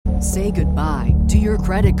Say goodbye to your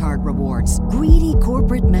credit card rewards. Greedy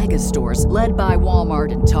corporate mega stores, led by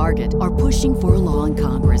Walmart and Target, are pushing for a law in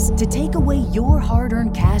Congress to take away your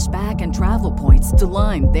hard-earned cash back and travel points to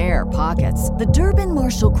line their pockets. The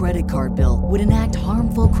Durbin-Marshall credit card bill would enact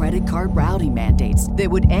harmful credit card routing mandates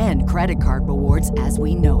that would end credit card rewards as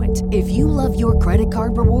we know it. If you love your credit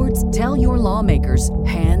card rewards, tell your lawmakers,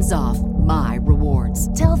 hands off my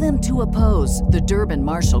rewards. Tell them to oppose the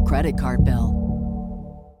Durbin-Marshall credit card bill.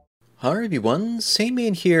 Hi everyone,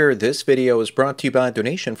 Sandman here. This video is brought to you by a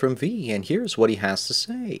donation from V, and here's what he has to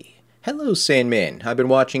say. Hello Sandman, I've been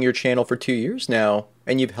watching your channel for 2 years now,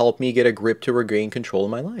 and you've helped me get a grip to regain control of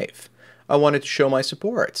my life. I wanted to show my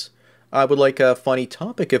support. I would like a funny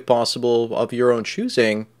topic if possible of your own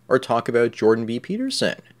choosing, or talk about Jordan B.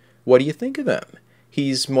 Peterson. What do you think of him?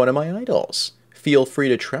 He's one of my idols. Feel free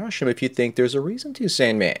to trash him if you think there's a reason to,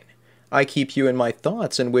 Sandman. I keep you in my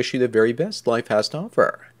thoughts and wish you the very best life has to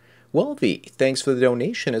offer. Well, V, thanks for the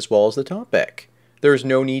donation as well as the topic. There's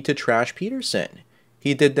no need to trash Peterson.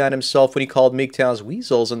 He did that himself when he called MGTOWs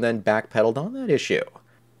weasels and then backpedaled on that issue.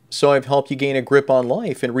 So I've helped you gain a grip on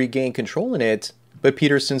life and regain control in it, but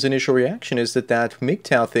Peterson's initial reaction is that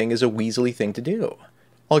MGTOW thing is a weaselly thing to do.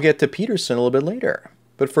 I'll get to Peterson a little bit later,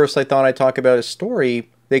 but first I thought I'd talk about a story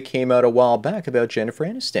that came out a while back about Jennifer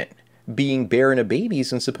Aniston, being barren of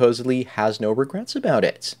babies and supposedly has no regrets about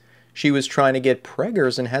it. She was trying to get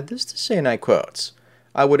preggers and had this to say, and I quote,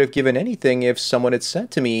 "I would have given anything if someone had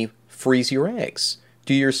said to me, freeze your eggs.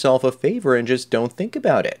 Do yourself a favor and just don't think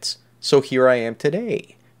about it. So here I am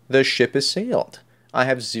today. The ship has sailed. I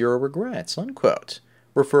have zero regrets," unquote,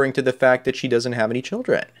 referring to the fact that she doesn't have any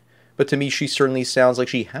children. But to me, she certainly sounds like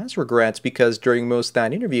she has regrets because during most of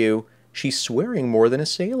that interview, she's swearing more than a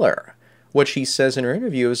sailor. What she says in her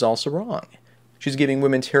interview is also wrong. She's giving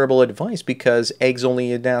women terrible advice because eggs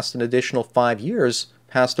only last an additional 5 years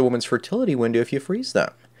past a woman's fertility window if you freeze them.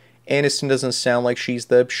 Aniston doesn't sound like she's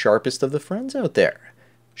the sharpest of the friends out there.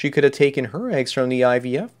 She could have taken her eggs from the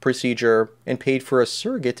IVF procedure and paid for a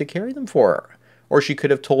surrogate to carry them for her. Or she could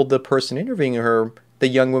have told the person interviewing her that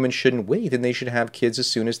young women shouldn't wait and they should have kids as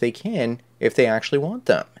soon as they can if they actually want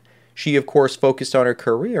them. She, of course, focused on her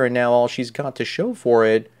career, and now all she's got to show for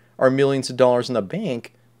it are millions of dollars in the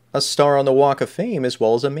bank, a star on the Walk of Fame, as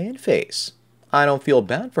well as a man face. I don't feel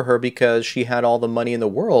bad for her because she had all the money in the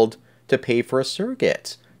world to pay for a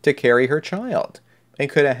surrogate, to carry her child, and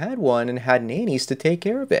could have had one and had nannies to take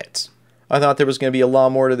care of it. I thought there was going to be a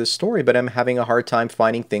lot more to this story, but I'm having a hard time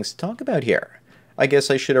finding things to talk about here. I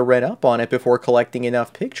guess I should have read up on it before collecting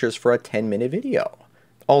enough pictures for a 10-minute video.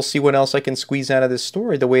 I'll see what else I can squeeze out of this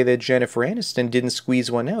story the way that Jennifer Aniston didn't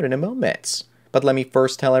squeeze one out in a moment. But let me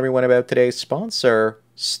first tell everyone about today's sponsor,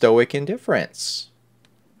 Stoic Indifference.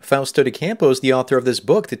 Fausto de Campo is the author of this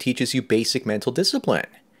book that teaches you basic mental discipline.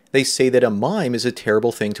 They say that a mime is a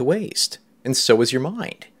terrible thing to waste, and so is your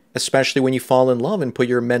mind, especially when you fall in love and put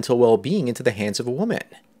your mental well-being into the hands of a woman.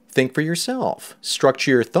 Think for yourself,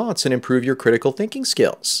 structure your thoughts, and improve your critical thinking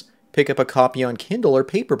skills. Pick up a copy on Kindle or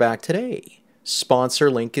paperback today.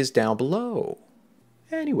 Sponsor link is down below.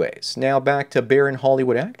 Anyways, now back to barren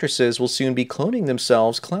Hollywood actresses will soon be cloning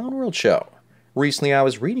themselves Clown World show. Recently I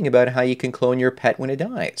was reading about how you can clone your pet when it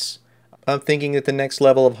dies. I'm thinking that the next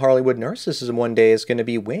level of Hollywood narcissism one day is going to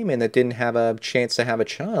be women that didn't have a chance to have a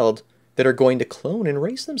child that are going to clone and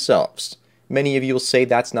raise themselves. Many of you will say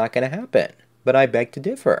that's not going to happen, but I beg to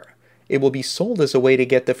differ. It will be sold as a way to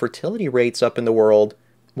get the fertility rates up in the world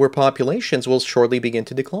where populations will shortly begin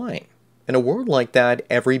to decline. In a world like that,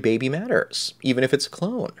 every baby matters, even if it's a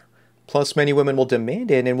clone. Plus, many women will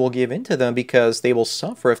demand it and will give in to them because they will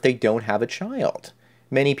suffer if they don't have a child.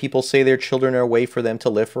 Many people say their children are a way for them to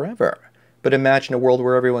live forever. But imagine a world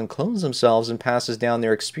where everyone clones themselves and passes down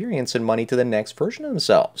their experience and money to the next version of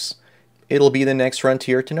themselves. It'll be the next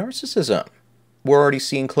frontier to narcissism. We're already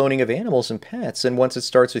seeing cloning of animals and pets, and once it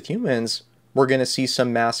starts with humans, we're going to see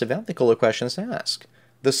some massive ethical questions to ask.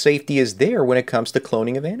 The safety is there when it comes to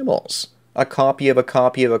cloning of animals. A copy of a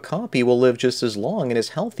copy of a copy will live just as long and as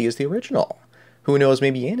healthy as the original. Who knows,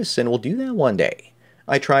 maybe Aniston will do that one day.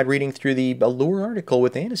 I tried reading through the Allure article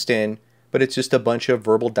with Aniston, but it's just a bunch of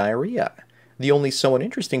verbal diarrhea. The only somewhat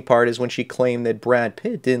interesting part is when she claimed that Brad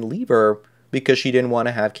Pitt didn't leave her because she didn't want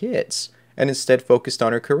to have kids, and instead focused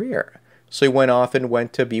on her career. So he went off and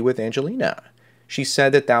went to be with Angelina. She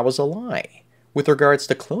said that that was a lie. With regards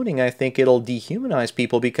to cloning, I think it'll dehumanize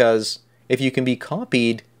people because if you can be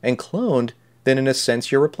copied and cloned, then in a sense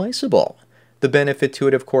you're replaceable. The benefit to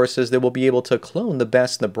it, of course, is that we'll be able to clone the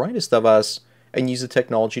best and the brightest of us and use the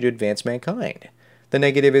technology to advance mankind. The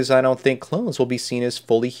negative is I don't think clones will be seen as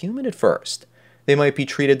fully human at first. They might be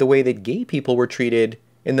treated the way that gay people were treated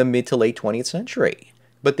in the mid to late 20th century,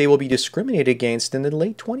 but they will be discriminated against in the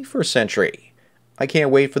late 21st century. I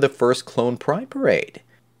can't wait for the first clone pride parade.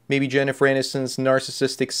 Maybe Jennifer Aniston's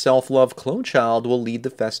narcissistic self-love clone child will lead the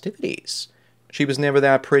festivities. She was never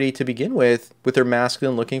that pretty to begin with her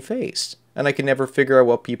masculine-looking face, and I could never figure out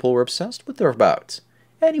what people were obsessed with her about.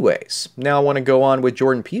 Anyways, now I want to go on with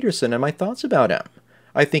Jordan Peterson and my thoughts about him.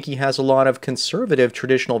 I think he has a lot of conservative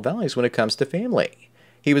traditional values when it comes to family.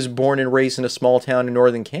 He was born and raised in a small town in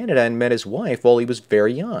northern Canada and met his wife while he was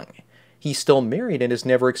very young. He's still married and has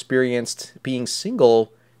never experienced being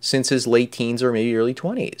single since his late teens or maybe early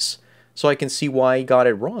 20s. So I can see why he got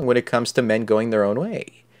it wrong when it comes to men going their own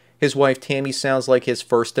way. His wife Tammy sounds like his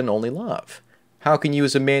first and only love. How can you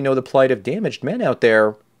as a man know the plight of damaged men out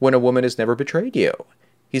there when a woman has never betrayed you?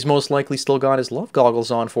 He's most likely still got his love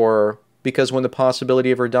goggles on for her, because when the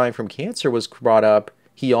possibility of her dying from cancer was brought up,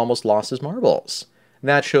 he almost lost his marbles.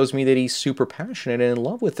 That shows me that he's super passionate and in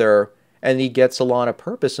love with her, and he gets a lot of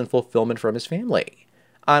purpose and fulfillment from his family.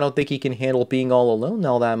 I don't think he can handle being all alone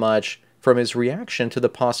all that much from his reaction to the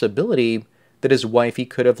possibility that his wifey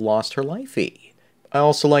could have lost her lifey. I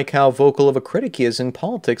also like how vocal of a critic he is in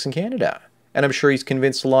politics in Canada, and I'm sure he's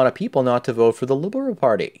convinced a lot of people not to vote for the Liberal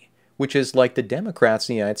Party, which is like the Democrats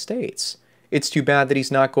in the United States. It's too bad that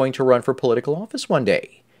he's not going to run for political office one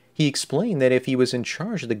day. He explained that if he was in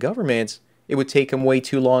charge of the government, it would take him way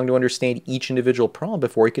too long to understand each individual problem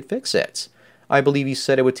before he could fix it. I believe he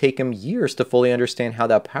said it would take him years to fully understand how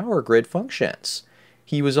that power grid functions.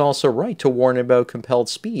 He was also right to warn about compelled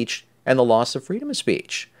speech and the loss of freedom of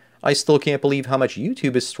speech. I still can't believe how much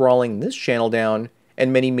YouTube is throttling this channel down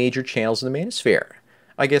and many major channels in the manosphere.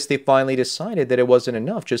 I guess they finally decided that it wasn't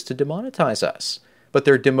enough just to demonetize us, but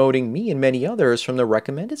they're demoting me and many others from the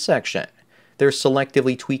recommended section. They're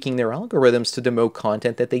selectively tweaking their algorithms to demote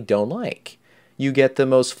content that they don't like. You get the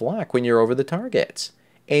most flack when you're over the target.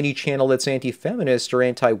 Any channel that's anti-feminist or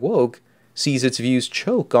anti-woke sees its views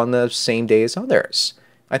choke on the same day as others.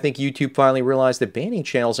 I think YouTube finally realized that banning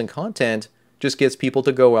channels and content just gets people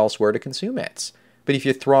to go elsewhere to consume it. But if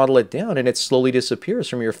you throttle it down and it slowly disappears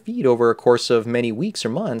from your feed over a course of many weeks or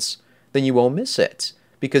months, then you won't miss it,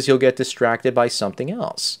 because you'll get distracted by something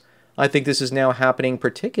else. I think this is now happening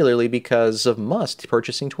particularly because of Musk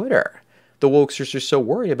purchasing Twitter. The wokesters are so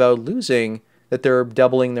worried about losing that they're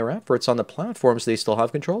doubling their efforts on the platforms they still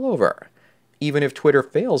have control over. Even if Twitter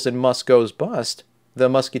fails and Musk goes bust, the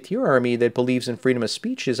Musketeer army that believes in freedom of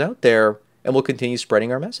speech is out there and will continue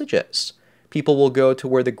spreading our messages. People will go to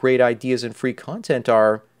where the great ideas and free content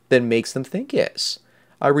are that makes them think is.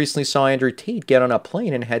 I recently saw Andrew Tate get on a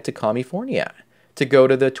plane and head to California to go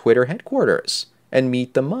to the Twitter headquarters and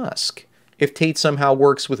meet the Musk. If Tate somehow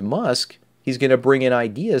works with Musk, he's going to bring in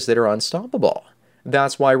ideas that are unstoppable.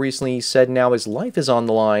 That's why recently he said now his life is on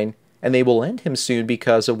the line and they will end him soon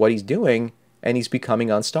because of what he's doing, and he's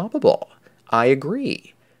becoming unstoppable. I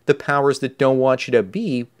agree. The powers that don't want you to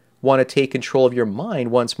be want to take control of your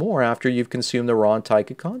mind once more after you've consumed the wrong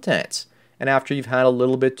type of content, and after you've had a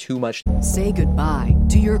little bit too much. Say goodbye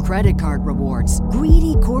to your credit card rewards.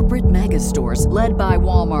 Greedy corporate mega stores, led by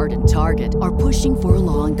Walmart and Target, are pushing for a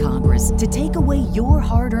law in Congress to take away your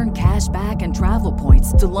hard-earned cash back and travel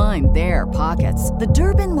points to line their pockets. The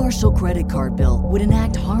Durbin-Marshall credit card bill would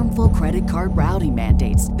enact harmful credit card routing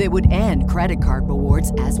mandates that would end credit card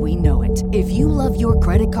rewards as we know it. If you love your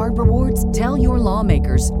credit card rewards, tell your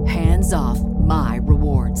lawmakers, hands off my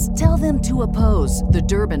rewards. Tell them to oppose the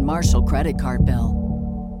Durbin-Marshall credit card bill.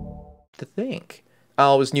 To think. I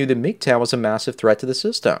always knew that MGTOW was a massive threat to the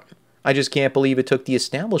system. I just can't believe it took the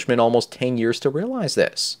establishment almost 10 years to realize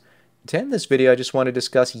this. To end this video, I just want to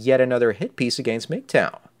discuss yet another hit piece against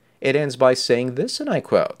MGTOW. It ends by saying this, and I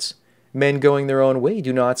quote, "Men going their own way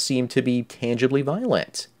do not seem to be tangibly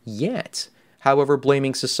violent, yet. However,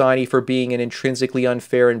 blaming society for being an intrinsically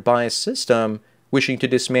unfair and biased system, wishing to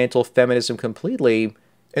dismantle feminism completely,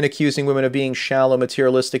 and accusing women of being shallow,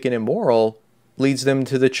 materialistic, and immoral, leads them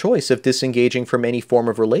to the choice of disengaging from any form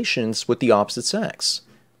of relations with the opposite sex.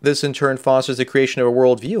 This in turn fosters the creation of a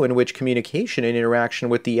worldview in which communication and interaction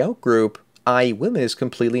with the outgroup, i.e. women, is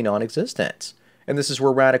completely non-existent. And this is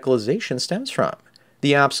where radicalization stems from.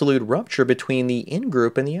 The absolute rupture between the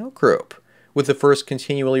in-group and the out-group, with the first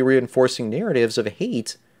continually reinforcing narratives of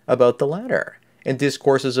hate about the latter, and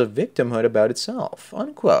discourses of victimhood about itself."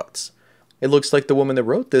 Unquote. It looks like the woman that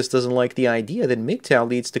wrote this doesn't like the idea that MGTOW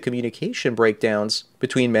leads to communication breakdowns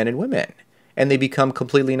between men and women, and they become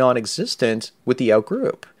completely non-existent with the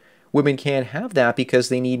outgroup. Women can't have that because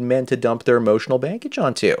they need men to dump their emotional baggage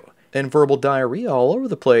onto, and verbal diarrhea all over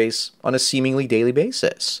the place on a seemingly daily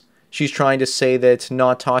basis. She's trying to say that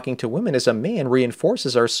not talking to women as a man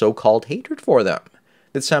reinforces our so-called hatred for them.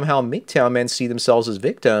 that somehow MGTOW men see themselves as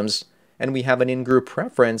victims, and we have an in-group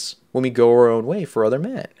preference when we go our own way for other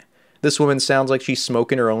men. This woman sounds like she's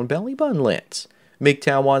smoking her own belly button lint.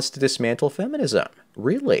 MGTOW wants to dismantle feminism.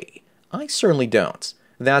 Really? I certainly don't.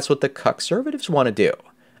 That's what the cuck-servatives want to do.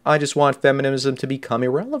 I just want feminism to become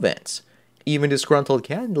irrelevant. Even disgruntled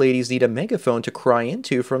cat ladies need a megaphone to cry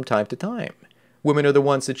into from time to time. Women are the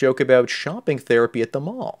ones that joke about shopping therapy at the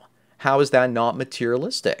mall. How is that not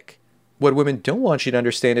materialistic? What women don't want you to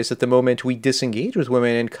understand is that the moment we disengage with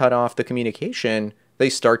women and cut off the communication, they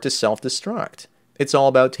start to self-destruct. It's all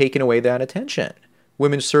about taking away that attention.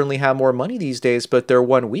 Women certainly have more money these days, but their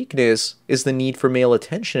one weakness is the need for male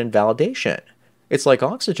attention and validation. It's like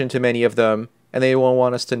oxygen to many of them, and they won't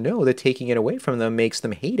want us to know that taking it away from them makes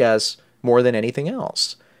them hate us more than anything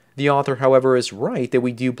else. The author, however, is right that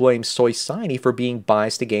we do blame society for being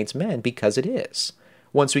biased against men, because it is.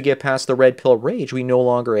 Once we get past the red pill rage, we no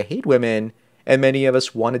longer hate women, and many of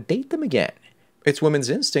us want to date them again. It's women's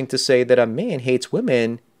instinct to say that a man hates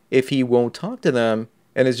women if he won't talk to them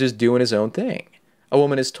and is just doing his own thing. A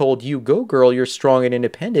woman is told, you go girl, you're strong and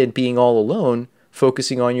independent, being all alone,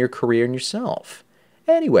 focusing on your career and yourself.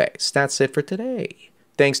 Anyways, that's it for today.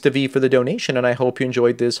 Thanks to V for the donation, and I hope you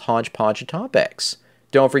enjoyed this hodgepodge of topics.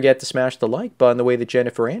 Don't forget to smash the like button the way that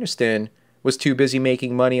Jennifer Aniston was too busy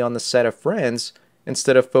making money on the set of Friends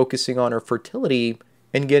instead of focusing on her fertility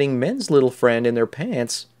and getting men's little friend in their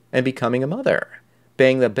pants and becoming a mother.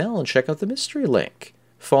 Bang the bell and check out the mystery link.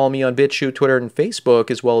 Follow me on BitChute, Twitter, and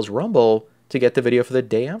Facebook, as well as Rumble, to get the video for the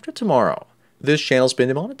day after tomorrow. This channel's been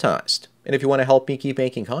demonetized, and if you want to help me keep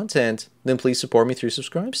making content, then please support me through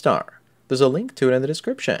Subscribestar. There's a link to it in the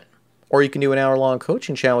description. Or you can do an hour-long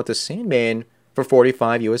coaching chat with the Sandman for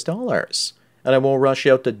 $45 US, and I won't rush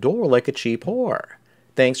you out the door like a cheap whore.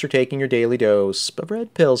 Thanks for taking your daily dose of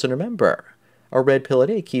red pills, and remember, a red pill a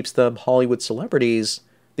day keeps the Hollywood celebrities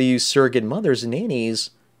that use surrogate mothers and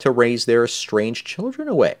nannies to raise their estranged children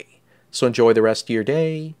away. So enjoy the rest of your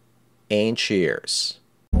day, and cheers.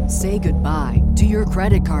 Say goodbye to your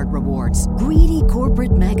credit card rewards. Greedy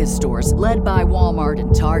corporate mega stores, led by Walmart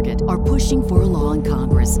and Target, are pushing for a law in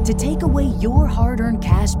Congress to take away your hard-earned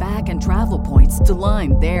cash back and travel points to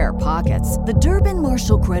line their pockets. The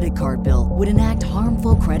Durbin-Marshall credit card bill would enact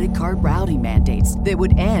harmful credit card routing mandates that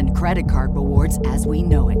would end credit card rewards as we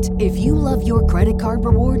know it. If you love your credit card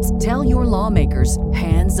rewards, tell your lawmakers,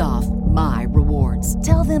 hands off my rewards.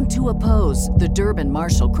 Tell them to oppose the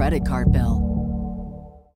Durbin-Marshall credit card bill.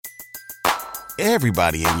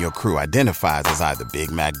 Everybody in your crew identifies as either Big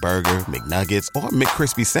Mac Burger, McNuggets, or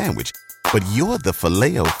McCrispy Sandwich. But you're the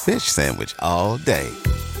Filet-O-Fish Sandwich all day.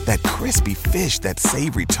 That crispy fish, that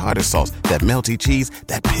savory tartar sauce, that melty cheese,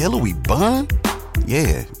 that pillowy bun.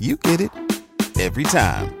 Yeah, you get it. Every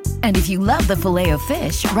time. And if you love the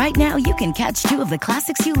Filet-O-Fish, right now you can catch two of the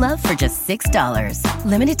classics you love for just $6.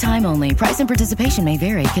 Limited time only. Price and participation may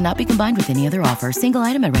vary. Cannot be combined with any other offer. Single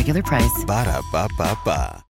item at regular price. Ba-da-ba-ba-ba.